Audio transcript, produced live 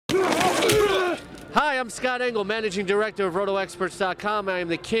Hi, I'm Scott Engel, Managing Director of RotoExperts.com. I am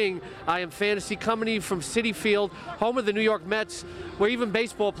the king. I am fantasy, coming to you from Citi Field, home of the New York Mets, where even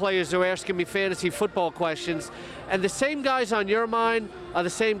baseball players are asking me fantasy football questions. And the same guys on your mind are the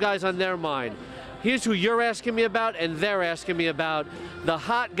same guys on their mind. Here's who you're asking me about and they're asking me about. The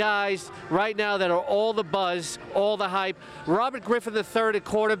hot guys right now that are all the buzz, all the hype. Robert Griffin III at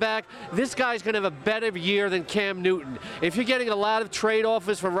quarterback. This guy's going to have a better year than Cam Newton. If you're getting a lot of trade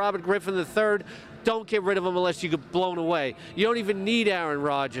offers for Robert Griffin III, don't get rid of him unless you get blown away. You don't even need Aaron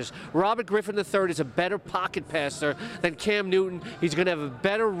Rodgers. Robert Griffin III is a better pocket passer than Cam Newton. He's going to have a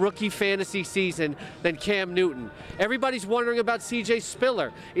better rookie fantasy season than Cam Newton. Everybody's wondering about C.J.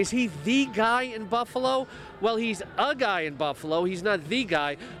 Spiller. Is he the guy in Buffalo? Well, he's a guy in Buffalo. He's not the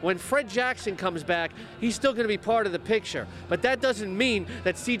guy. When Fred Jackson comes back, he's still going to be part of the picture. But that doesn't mean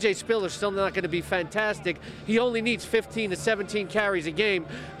that C.J. Spiller's still not going to be fantastic. He only needs 15 to 17 carries a game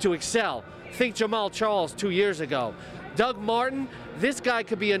to excel. Think Jamal Charles 2 years ago. Doug Martin, this guy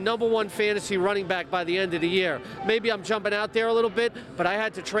could be a #1 fantasy running back by the end of the year. Maybe I'm jumping out there a little bit, but I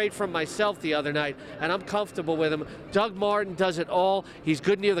had to trade from myself the other night, and I'm comfortable with him. Doug Martin does it all. He's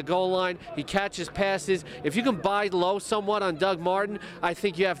good near the goal line. He catches passes. If you can buy low somewhat on Doug Martin, I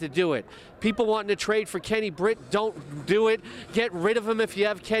think you have to do it. People wanting to trade for Kenny Britt, don't do it. Get rid of him if you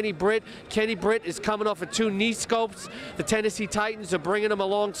have Kenny Britt. Kenny Britt is coming off of 2 knee scopes. The Tennessee Titans are bringing him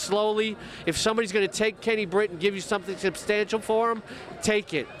along slowly. If somebody's going to take Kenny Britt and give you something substantial for him,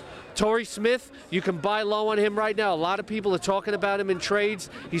 take it. Torrey Smith, you can buy low on him right now. A lot of people are talking about him in trades.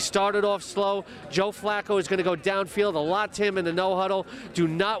 He started off slow. Joe Flacco is going to go downfield. A lot to him in the no-huddle. Do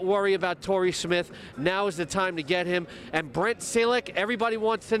not worry about Torrey Smith. Now is the time to get him. And Brent Selleck, everybody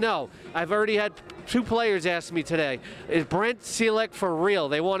wants to know. I've already had 2 players ask me today, is Brent Selleck for real?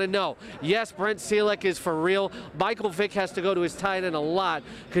 They want to know. Yes, Brent Selleck is for real. Michael Vick has to go to his tight end a lot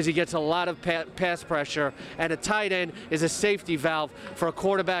because he gets a lot of pass pressure, and a tight end is a safety valve for a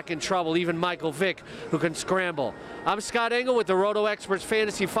quarterback in trouble, even Michael Vick, who can scramble. I'm Scott Engel with the Roto Experts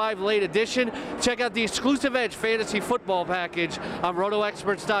Fantasy 5 Late Edition. Check out the exclusive Edge Fantasy Football Package on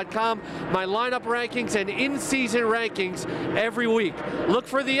RotoExperts.com. My lineup rankings and in-season rankings every week. Look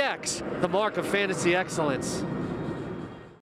for the X, the mark of fantasy excellence.